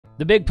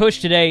The big push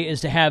today is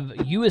to have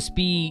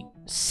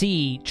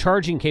USB-C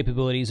charging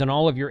capabilities on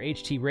all of your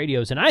HT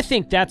radios, and I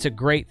think that's a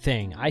great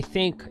thing. I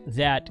think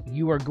that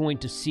you are going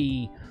to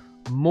see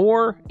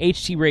more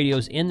HT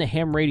radios in the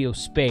ham radio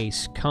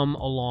space come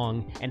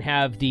along and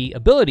have the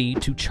ability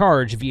to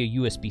charge via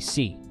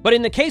USB-C. But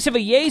in the case of a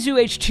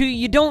Yaesu H2,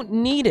 you don't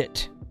need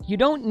it. You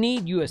don't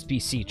need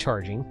USB-C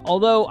charging,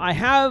 although I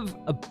have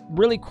a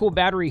really cool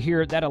battery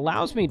here that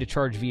allows me to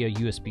charge via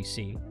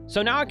USB-C.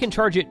 So now I can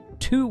charge it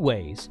two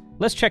ways.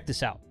 Let's check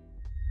this out.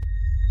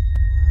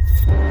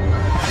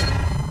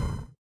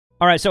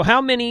 All right, so how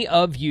many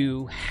of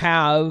you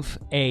have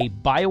a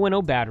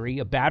Bioenno battery,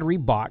 a battery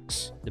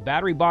box? The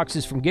battery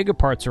boxes from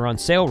Gigaparts are on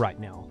sale right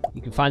now.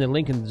 You can find the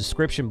link in the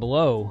description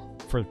below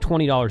for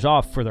 $20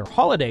 off for their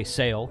holiday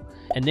sale,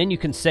 and then you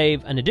can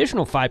save an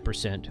additional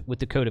 5% with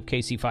the code of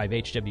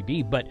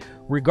KC5HWB. But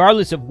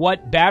regardless of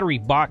what battery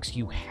box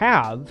you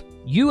have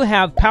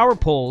power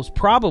poles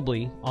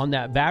probably on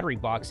that battery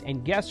box.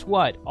 And guess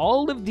what?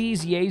 All of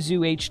these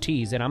Yaesu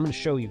HTs, and I'm going to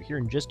show you here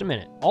in just a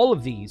minute, all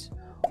of these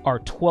are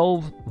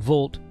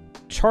 12-volt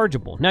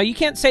chargeable. Now, you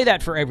can't say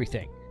that for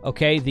everything,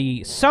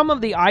 okay? Some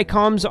of the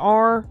ICOMs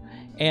are,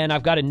 and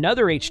I've got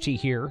another HT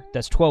here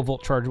that's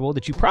 12-volt chargeable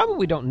that you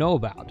probably don't know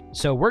about.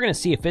 So we're going to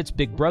see if it's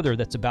Big Brother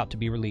that's about to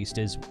be released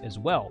as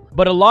well.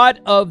 But a lot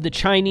of the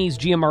Chinese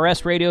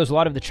GMRS radios, a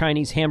lot of the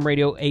Chinese ham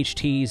radio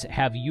HTs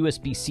have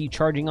USB-C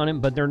charging on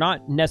them, but they're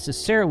not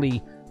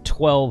necessarily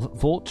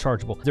 12-volt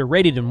chargeable. They're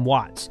rated in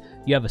watts.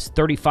 You have a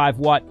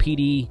 35-watt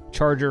PD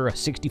charger, a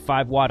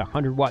 65-watt,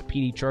 100-watt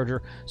PD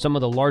charger. Some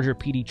of the larger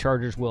PD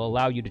chargers will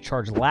allow you to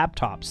charge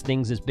laptops,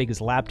 things as big as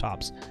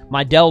laptops.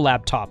 My Dell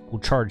laptop will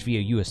charge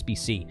via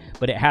USB-C,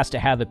 but it has to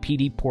have a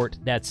PD port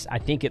that's, I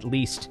think, at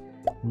least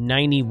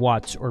 90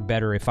 watts or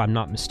better, if I'm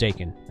not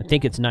mistaken. I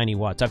think it's 90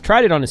 watts. I've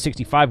tried it on a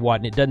 65-watt,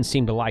 and it doesn't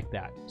seem to like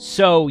that.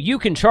 So you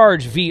can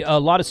charge via a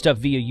lot of stuff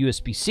via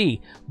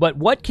USB-C, but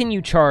what can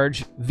you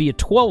charge via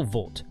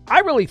 12-volt? I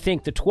really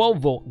think the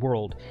 12-volt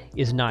world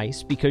is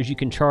nice because you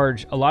can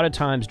charge a lot of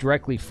times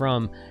directly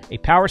from a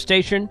power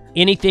station,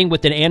 anything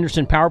with an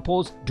Anderson power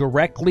poles,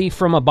 directly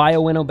from a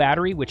Bioenno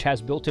battery, which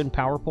has built-in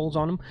power poles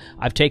on them.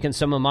 I've taken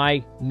some of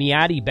my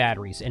Miati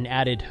batteries and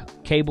added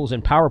cables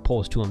and power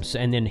poles to them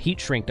and then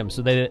heat shrink them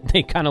so that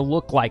they kind of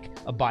look like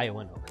a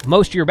Bioenno.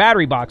 Most of your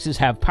battery boxes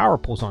have power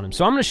poles on them.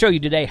 So I'm going to show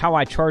you today how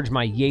I charge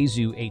my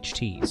Yaesu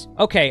HTs.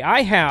 Okay,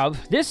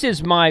 this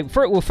is my,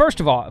 first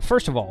of all,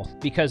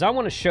 because I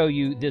want to show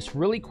you this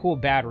really cool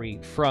battery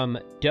from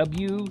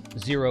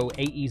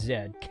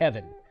W0AEZ,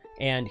 Kevin.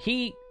 And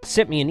he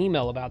sent me an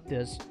email about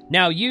this.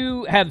 Now,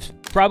 you have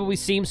probably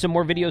seen some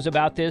more videos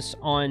about this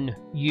on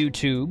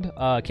YouTube.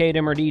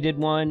 K8MRD did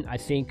one. I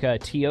think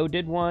TO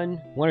did one.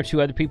 One or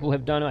two other people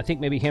have done it. I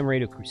think maybe Ham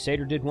Radio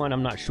Crusader did one.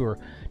 I'm not sure.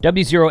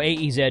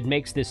 W0AEZ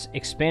makes this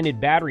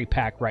expanded battery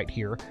pack right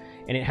here,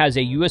 and it has a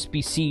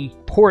USB-C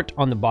port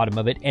on the bottom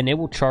of it, and it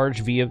will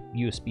charge via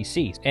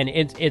USB-C. And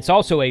it's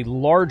also a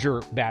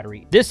larger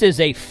battery. This is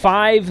a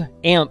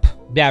 5-amp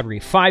battery,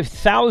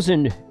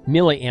 5,000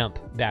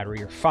 milliamp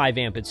battery, or 5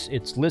 amp.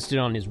 It's listed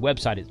on his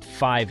website at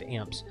 5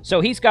 amps.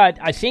 So he's got,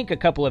 I think, a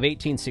couple of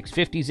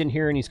 18650s in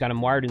here, and he's got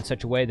them wired in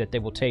such a way that they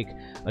will take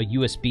a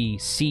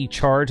USB-C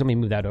charge. Let me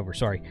move that over,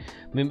 sorry.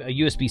 A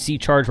USB-C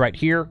charge right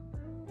here,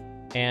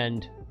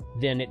 and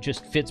then it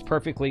just fits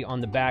perfectly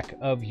on the back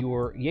of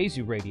your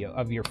Yaesu radio,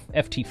 of your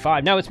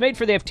FT5. Now, it's made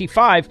for the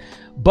FT5,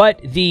 but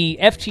the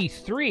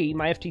FT3,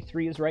 my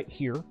FT3 is right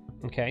here,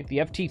 okay? The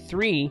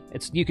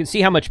FT3, you can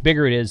see how much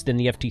bigger it is than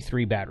the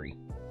FT3 battery.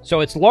 So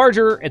it's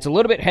larger, it's a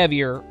little bit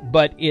heavier,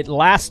 but it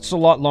lasts a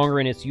lot longer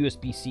and it's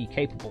USB-C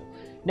capable.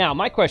 Now,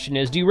 my question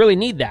is, do you really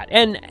need that?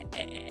 And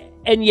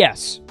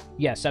yes,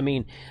 I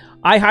mean,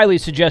 I highly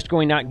suggest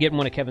going out and getting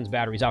one of Kevin's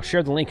batteries. I'll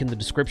share the link in the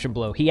description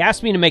below. He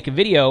asked me to make a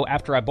video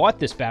after I bought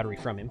this battery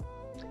from him,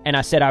 and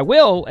I said I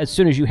will as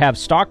soon as you have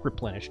stock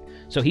replenished.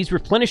 So he's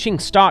replenishing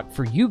stock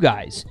for you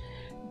guys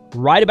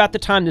right about the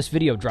time this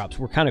video drops.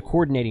 We're kind of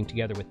coordinating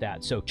together with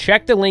that. So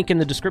check the link in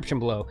the description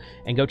below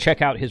and go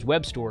check out his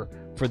web store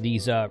for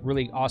these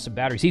really awesome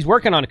batteries. He's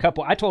working on a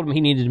couple. I told him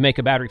he needed to make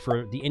a battery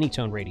for the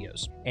Anytone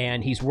radios.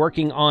 And he's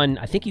working on,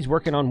 I think he's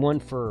working on one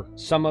for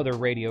some other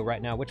radio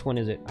right now. Which one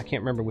is it? I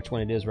can't remember which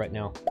one it is right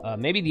now.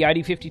 Maybe the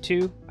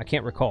ID52? I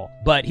can't recall.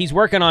 But he's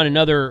working on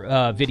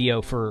another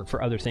video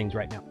for other things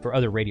right now, for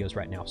other radios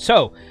right now.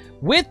 So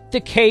with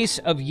the case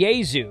of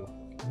Yaesu,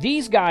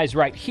 these guys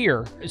right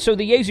here, so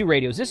the Yaesu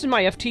radios, this is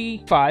my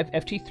FT5,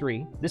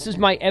 FT3. This is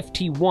my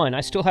FT1.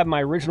 I still have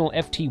my original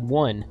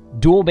FT1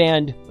 dual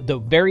band, the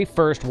very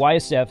first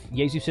YSF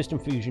Yaesu System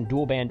Fusion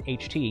dual band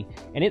HT,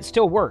 and it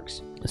still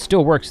works. It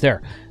still works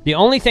there. The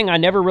only thing I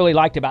never really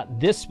liked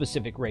about this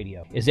specific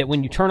radio is that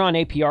when you turn on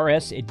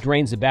APRS, it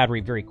drains the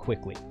battery very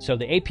quickly. So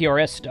the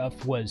APRS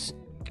stuff was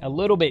a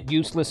little bit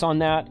useless on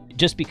that,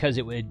 just because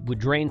it would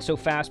drain so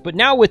fast. But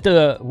now with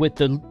the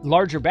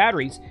larger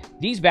batteries,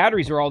 these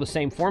batteries are all the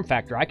same form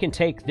factor. I can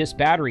take this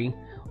battery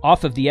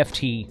off of the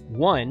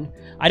FT1.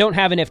 I don't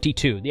have an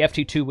FT2. The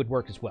FT2 would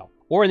work as well.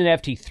 or an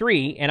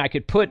FT3, and I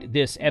could put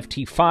this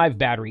FT5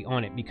 battery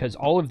on it because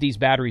all of these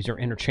batteries are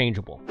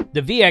interchangeable.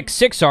 The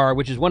VX6R,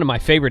 which is one of my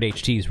favorite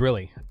HTs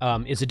really,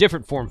 is a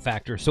different form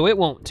factor, so it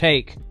won't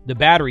take the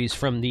batteries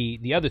from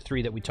the other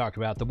three that we talked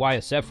about, the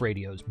YSF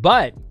radios,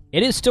 but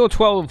it is still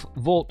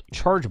 12-volt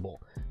chargeable.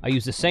 I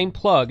use the same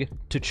plug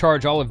to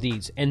charge all of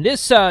these. And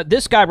this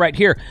guy right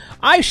here,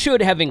 I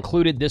should have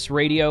included this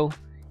radio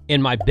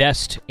in my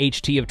best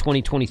HT of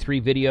 2023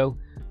 video.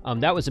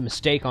 That was a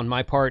mistake on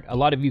my part. A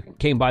lot of you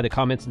came by the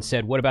comments and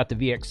said, what about the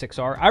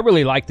VX6R? I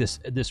really like this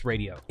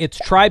radio. It's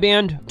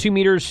tri-band, 2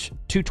 meters,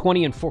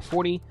 220 and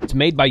 440. It's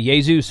made by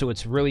Yaesu, so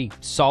it's really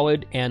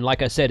solid. And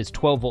like I said, it's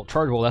 12-volt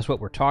chargeable. That's what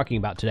we're talking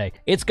about today.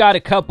 It's got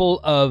a couple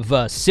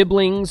of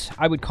siblings,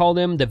 I would call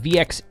them. The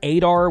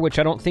VX8R, which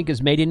I don't think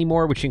is made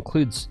anymore, which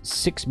includes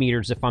 6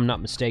 meters, if I'm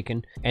not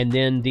mistaken. And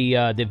then the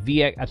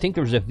VX, I think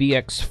there's a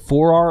VX4R,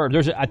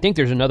 or I think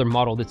there's another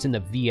model that's in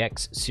the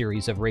VX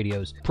series of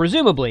radios.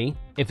 Presumably,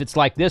 if it's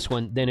like this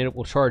one, then it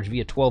will charge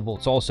via 12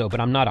 volts also, but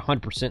I'm not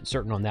 100%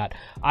 certain on that.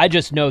 I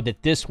just know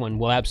that this one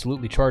will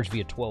absolutely charge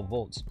via 12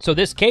 volts. So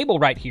this cable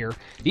right here,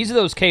 these are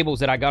those cables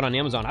that I got on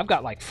Amazon. I've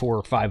got like 4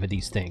 or 5 of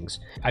these things.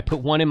 I put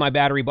one in my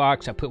battery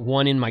box. I put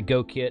one in my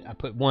Go kit.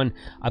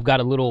 I've got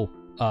a little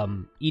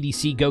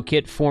EDC Go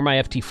kit for my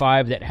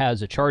FT5 that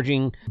has a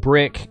charging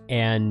brick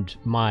and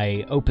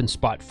my Open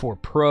Spot 4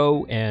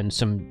 Pro and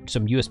some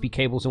USB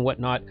cables and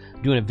whatnot.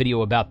 I'm doing a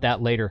video about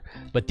that later.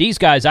 But these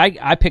guys,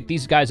 I picked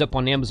these guys up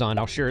on Amazon.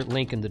 I'll share a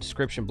link in the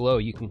description below.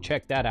 You can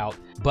check that out.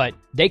 But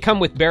they come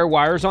with bare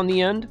wires on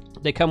the end.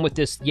 They come with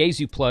this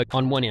Yaesu plug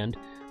on one end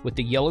with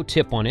the yellow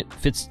tip on it.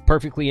 Fits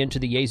perfectly into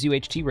the Yaesu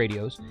HT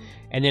radios.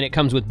 And then it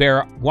comes with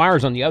bare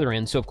wires on the other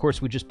end, so of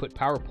course we just put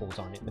power poles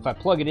on it. If I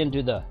plug it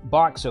into the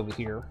box over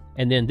here,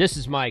 and then this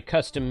is my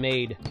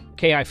custom-made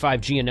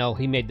KI5GNL.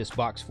 He made this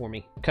box for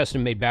me.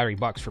 Custom-made battery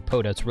box for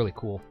POTA. It's really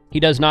cool. He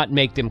does not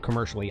make them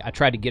commercially. I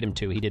tried to get him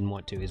to. He didn't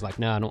want to. He's like,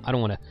 no, I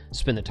don't want to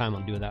spend the time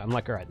on doing that. I'm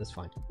like, all right, that's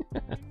fine.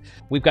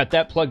 We've got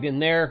that plugged in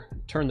there.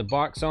 Turn the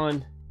box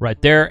on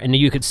right there, and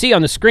you could see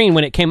on the screen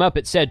when it came up,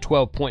 it said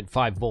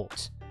 12.5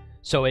 volts.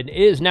 So it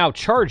is now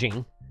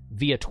charging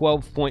via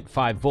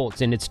 12.5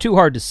 volts, and it's too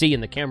hard to see in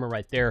the camera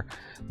right there,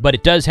 but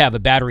it does have a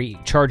battery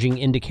charging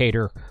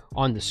indicator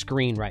on the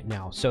screen right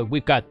now. So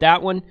we've got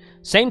that one.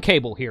 Same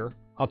cable here.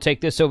 I'll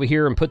take this over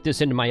here and put this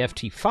into my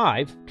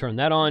FT5. Turn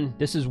that on.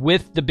 This is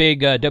with the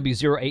big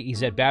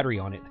W08EZ battery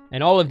on it.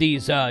 And all of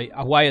these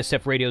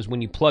YSF radios,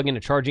 when you plug in a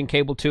charging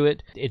cable to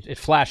it, it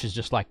flashes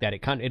just like that.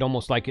 It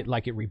almost like it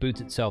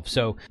reboots itself.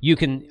 So you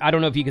can, I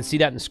don't know if you can see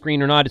that in the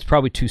screen or not. It's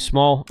probably too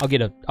small. I'll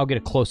get a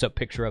close-up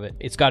picture of it.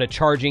 It's got a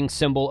charging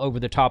symbol over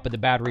the top of the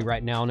battery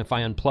right now, and if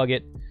I unplug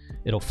it,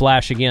 it'll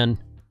flash again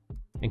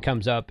and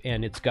comes up,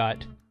 and it's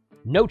got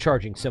no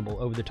charging symbol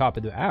over the top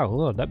of the...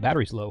 Ow, that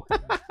battery's low.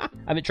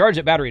 I haven't charged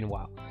that battery in a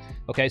while.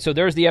 Okay, so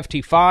there's the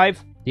FT5.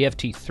 The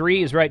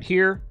FT3 is right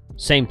here.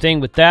 Same thing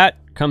with that.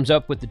 Comes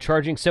up with the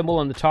charging symbol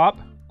on the top.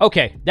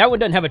 Okay, that one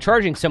doesn't have a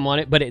charging symbol on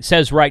it, but it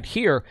says right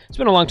here. It's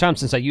been a long time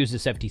since I used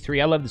this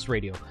FT3. I love this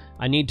radio.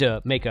 I need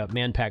to make a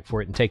man pack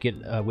for it and take it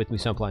with me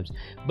sometimes.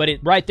 But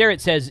right there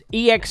it says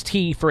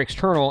EXT for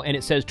external, and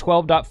it says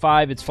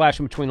 12.5. It's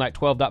flashing between like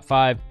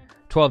 12.5,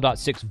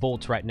 12.6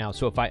 volts right now.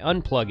 So if I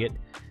unplug it,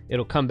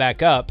 it'll come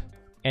back up,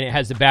 and it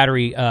has the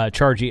battery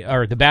charging,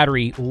 or the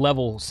battery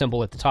level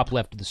symbol at the top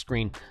left of the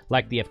screen,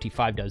 like the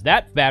FT5 does.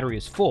 That battery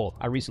is full.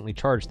 I recently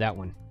charged that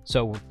one.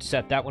 So we'll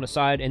set that one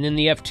aside. And then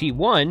the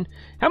FT1.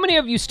 How many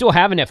of you still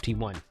have an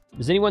FT1?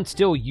 Does anyone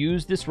still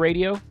use this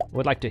radio? I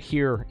would like to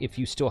hear if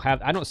you still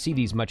have. I don't see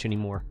these much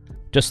anymore.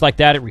 Just like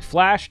that, it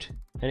reflashed,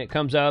 and it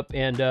comes up,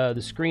 and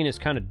the screen is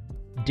kind of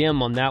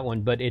dim on that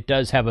one, but it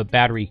does have a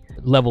battery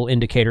level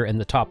indicator in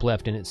the top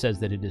left, and it says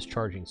that it is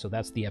charging. So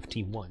that's the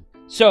FT1.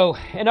 So,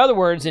 in other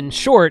words, in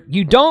short,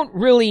 you don't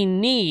really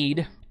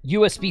need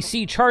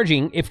USB-C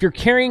charging if you're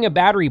carrying a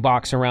battery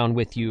box around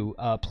with you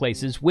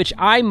places, which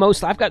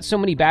I've got so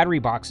many battery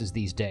boxes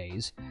these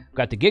days. I've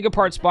got the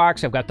Gigaparts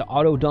box, I've got the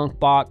Auto Dunk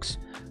box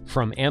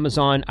from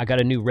Amazon, I got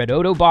a new Red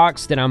Odo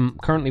box that I'm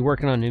currently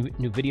working on a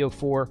new video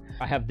for.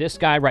 I have this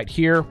guy right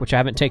here, which I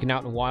haven't taken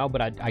out in a while,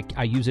 but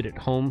I use it at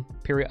home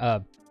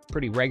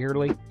pretty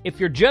regularly. If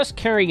you're just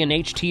carrying an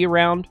HT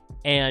around,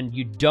 and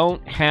you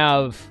don't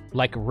have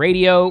like a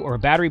radio or a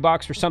battery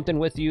box or something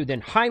with you, then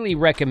highly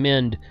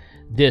recommend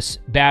this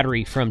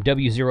battery from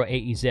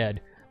W08EZ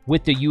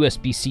with the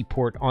USB-C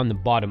port on the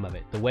bottom of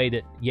it, the way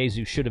that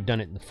Yaesu should have done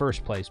it in the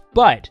first place.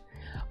 But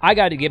I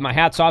got to give my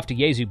hats off to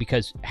Yaesu,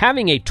 because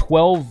having a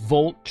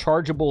 12-volt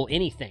chargeable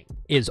anything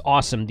is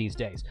awesome these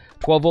days.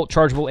 12-volt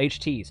chargeable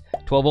HTs,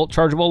 12-volt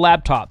chargeable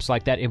laptops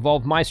like that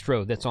Evolve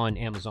Maestro that's on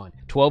Amazon,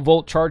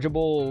 12-volt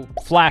chargeable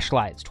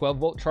flashlights,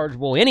 12-volt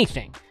chargeable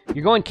anything.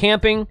 You're going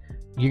camping,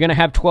 you're going to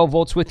have 12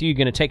 volts with you, you're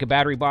going to take a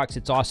battery box.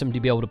 It's awesome to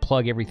be able to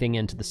plug everything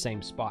into the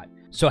same spot.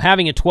 So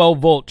having a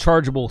 12-volt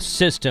chargeable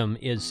system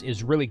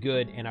is really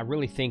good, and I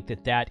really think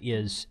that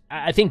is...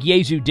 I think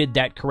Yaesu did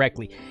that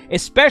correctly,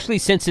 especially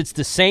since it's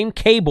the same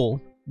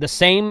cable, the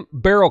same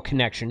barrel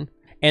connection,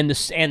 And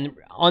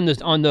on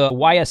the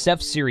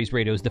YSF series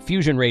radios, the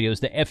Fusion radios,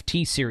 the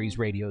FT series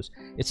radios,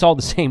 it's all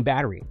the same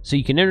battery. So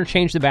you can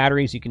interchange the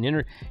batteries, you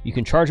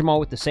can charge them all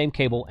with the same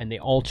cable, and they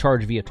all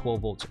charge via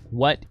 12 volts.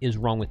 What is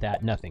wrong with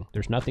that? Nothing.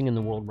 There's nothing in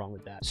the world wrong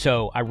with that.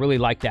 So I really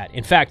like that.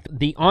 In fact,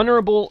 the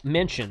honorable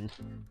mention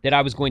that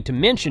I was going to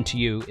mention to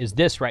you is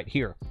this right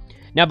here.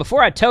 Now,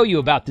 before I tell you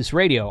about this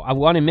radio, I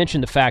want to mention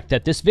the fact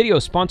that this video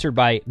is sponsored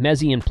by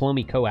Mezzi and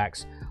Plomi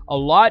Coax. A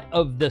lot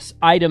of the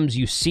items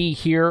you see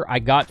here I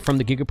got from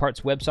the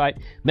Gigaparts website.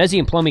 Mezzi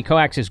and Plomi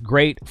Coax is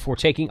great for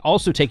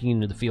also taking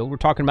into the field. We're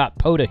talking about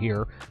POTA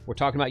here. We're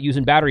talking about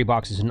using battery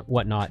boxes and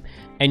whatnot.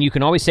 And you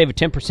can always save a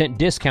 10%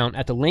 discount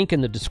at the link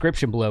in the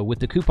description below with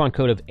the coupon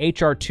code of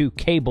HR2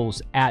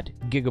 Cables at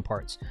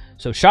Gigaparts.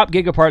 So shop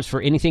Gigaparts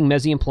for anything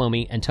Mezzi and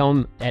Plomi and tell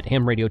them at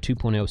Ham Radio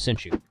 2.0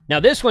 sent you. Now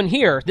this one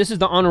here, this is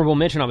the honorable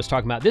mention I was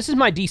talking about. This is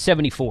my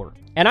D74.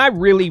 And I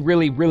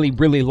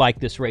really like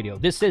this radio.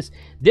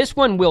 This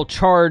one will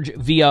charge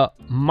via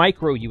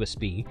micro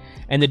USB,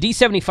 and the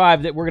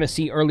D75 that we're going to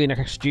see early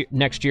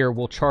next year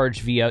will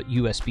charge via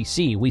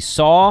USB-C. We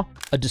saw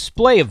a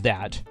display of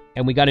that,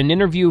 and we got an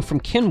interview from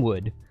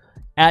Kenwood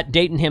at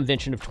Dayton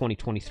Hamvention of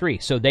 2023.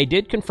 So they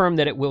did confirm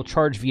that it will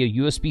charge via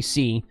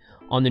USB-C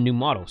on the new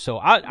model. So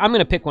I'm going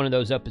to pick one of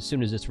those up as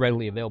soon as it's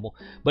readily available.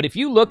 But if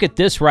you look at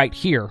this right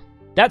here,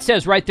 that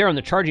says right there on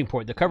the charging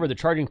port, the cover of the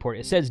charging port,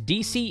 it says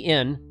DC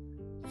in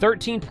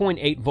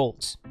 13.8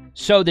 volts.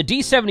 So the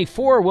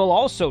D74 will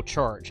also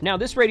charge. Now,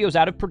 this radio is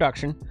out of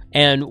production,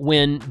 and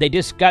when they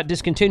just got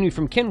discontinued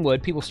from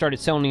Kenwood, people started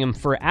selling them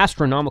for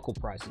astronomical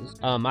prices.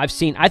 I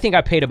think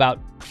I paid about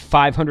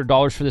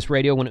 $500 for this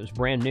radio when it was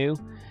brand new,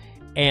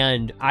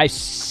 and I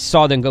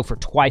saw them go for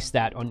twice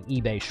that on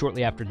eBay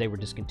shortly after they were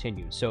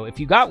discontinued. So if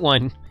you got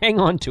one, hang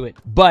on to it.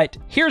 But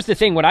here's the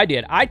thing, what I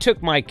did. I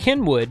took my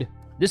Kenwood,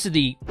 this is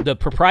the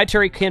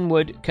proprietary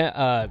Kenwood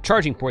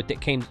charging port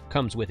that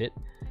comes with it.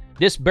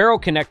 This barrel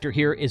connector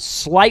here is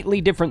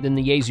slightly different than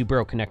the Yaesu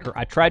barrel connector.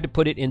 I tried to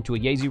put it into a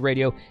Yaesu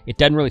radio. It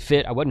doesn't really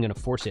fit. I wasn't going to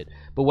force it.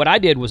 But what I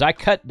did was I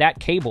cut that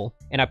cable,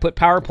 and I put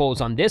power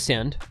poles on this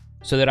end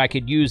so that I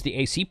could use the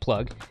AC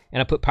plug, and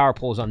I put power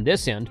poles on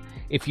this end.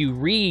 If you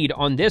read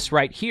on this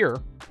right here,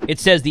 it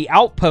says the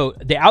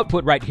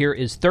output right here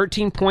is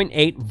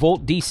 13.8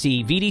 volt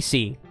DC,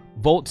 VDC,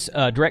 volts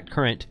direct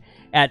current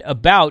at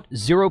about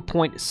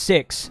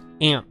 0.6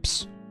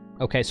 amps.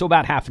 Okay, so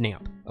about half an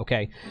amp.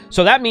 Okay,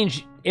 so that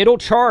means it'll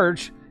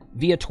charge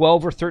via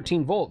 12 or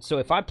 13 volts. So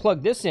if I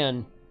plug this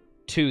in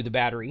to the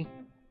battery,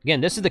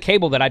 again, this is the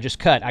cable that I just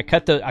cut. I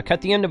cut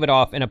the end of it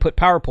off, and I put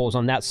power poles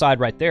on that side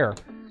right there.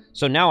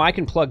 So now I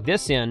can plug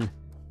this in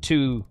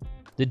to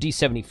the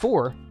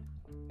D74,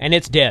 and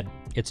it's dead.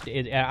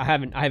 I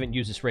haven't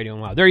used this radio in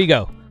a while. There you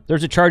go.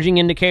 There's a charging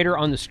indicator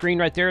on the screen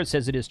right there. It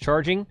says it is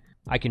charging.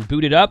 I can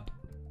boot it up,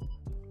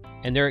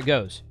 and there it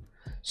goes.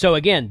 So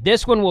again,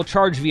 this one will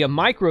charge via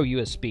micro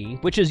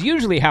USB, which is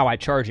usually how I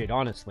charge it,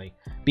 honestly,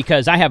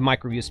 because I have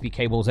micro USB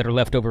cables that are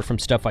left over from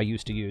stuff I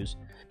used to use.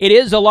 It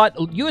is a lot,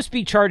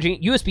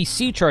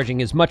 USB-C charging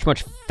is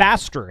much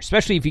faster,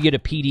 especially if you get a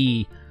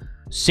PD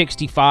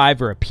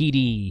 65 or a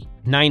PD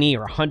 90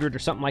 or 100 or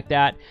something like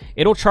that.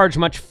 It'll charge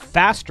much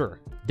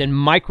faster than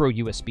micro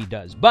USB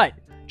does, but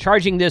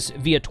charging this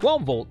via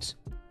 12 volts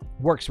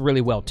works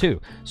really well too.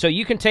 So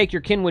you can take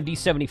your Kenwood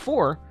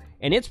D74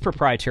 and its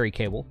proprietary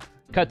cable,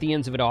 cut the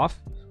ends of it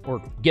off, or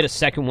get a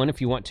second one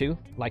if you want to,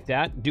 like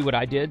that. Do what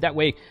I did. That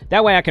way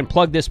I can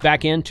plug this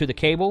back into the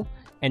cable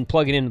and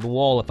plug it into the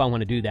wall if I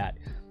want to do that.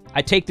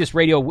 I take this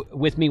radio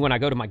with me when I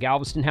go to my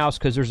Galveston house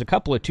because there's a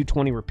couple of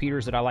 220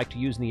 repeaters that I like to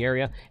use in the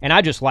area, and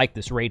I just like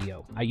this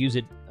radio. I use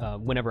it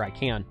whenever I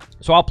can.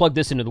 So I'll plug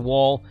this into the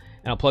wall,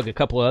 and I'll plug a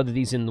couple of other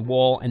these in the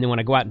wall, and then when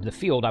I go out into the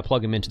field, I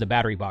plug them into the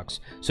battery box.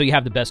 So you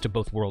have the best of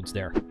both worlds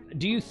there.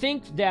 Do you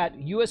think that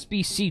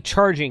USB-C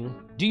charging,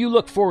 do you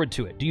look forward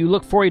to it? Do you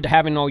look forward to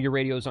having all your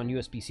radios on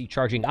USB-C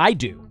charging? I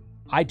do.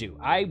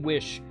 I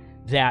wish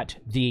that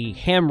the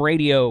ham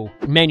radio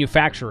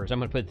manufacturers, I'm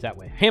going to put it that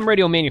way, ham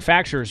radio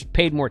manufacturers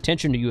paid more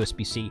attention to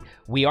USB-C.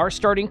 We are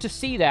starting to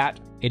see that.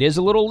 It is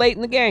a little late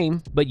in the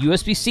game, but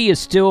USB-C is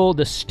still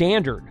the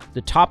standard,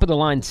 the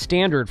top-of-the-line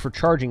standard for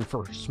charging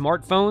for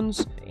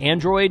smartphones.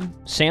 Android,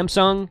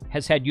 Samsung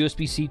has had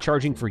USB-C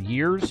charging for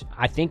years.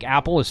 I think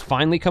Apple is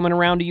finally coming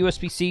around to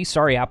USB-C.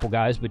 Sorry, Apple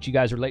guys, but you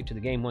guys are late to the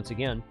game once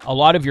again. A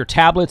lot of your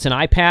tablets and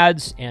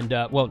iPads, and,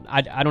 well,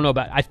 I don't know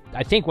about,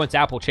 I think once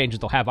Apple changes,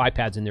 they'll have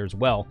iPads in there as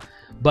well.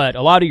 But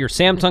a lot of your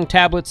Samsung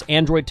tablets,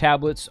 Android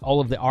tablets, all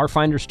of the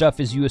R-Finder stuff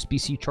is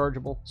USB-C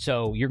chargeable.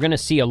 So you're going to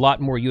see a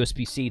lot more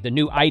USB-C. The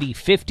new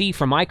ID50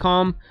 from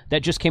ICOM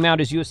that just came out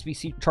is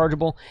USB-C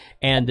chargeable,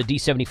 and the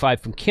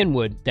D75 from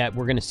Kenwood that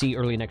we're going to see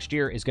early next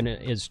year is going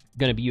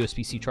to be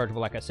USB-C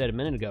chargeable, like I said a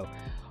minute ago.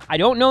 I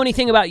don't know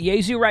anything about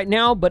Yaesu right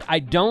now, but I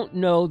don't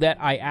know that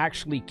I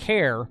actually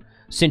care,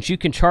 since you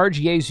can charge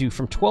Yaesu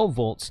from 12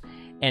 volts.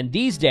 And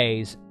these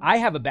days, I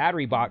have a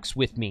battery box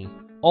with me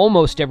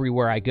almost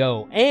everywhere I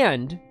go.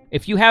 And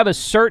if you have a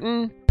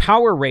certain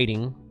power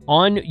rating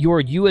on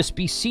your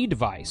USB-C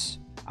device,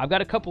 I've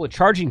got a couple of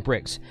charging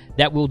bricks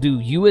that will do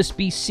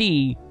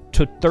USB-C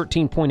to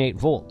 13.8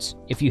 volts.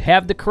 If you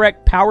have the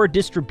correct power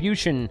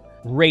distribution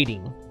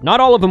rating, not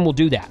all of them will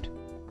do that,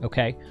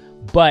 okay?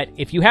 But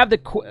if you have the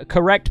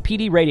correct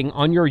PD rating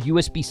on your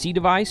USB-C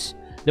device,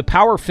 the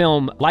Power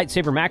Film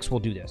Lightsaber Max will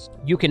do this.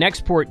 You can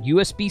export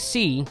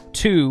USB-C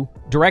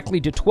directly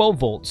to 12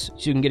 volts,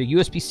 so you can get a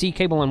USB-C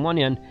cable on one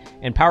end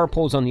and power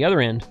poles on the other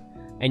end,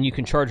 and you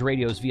can charge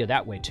radios via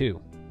that way too.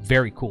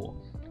 Very cool.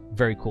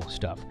 Very cool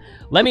stuff.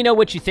 Let me know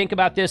what you think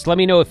about this. Let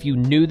me know if you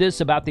knew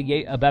this about the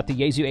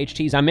Yaesu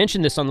HTs. I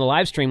mentioned this on the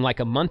live stream like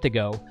a month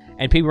ago,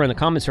 and people were in the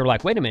comments who were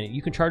like, wait a minute,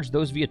 you can charge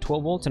those via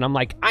 12 volts? And I'm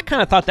like, I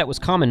kind of thought that was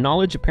common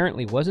knowledge.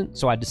 Apparently it wasn't,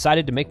 so I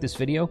decided to make this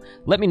video.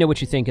 Let me know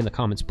what you think in the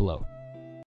comments below.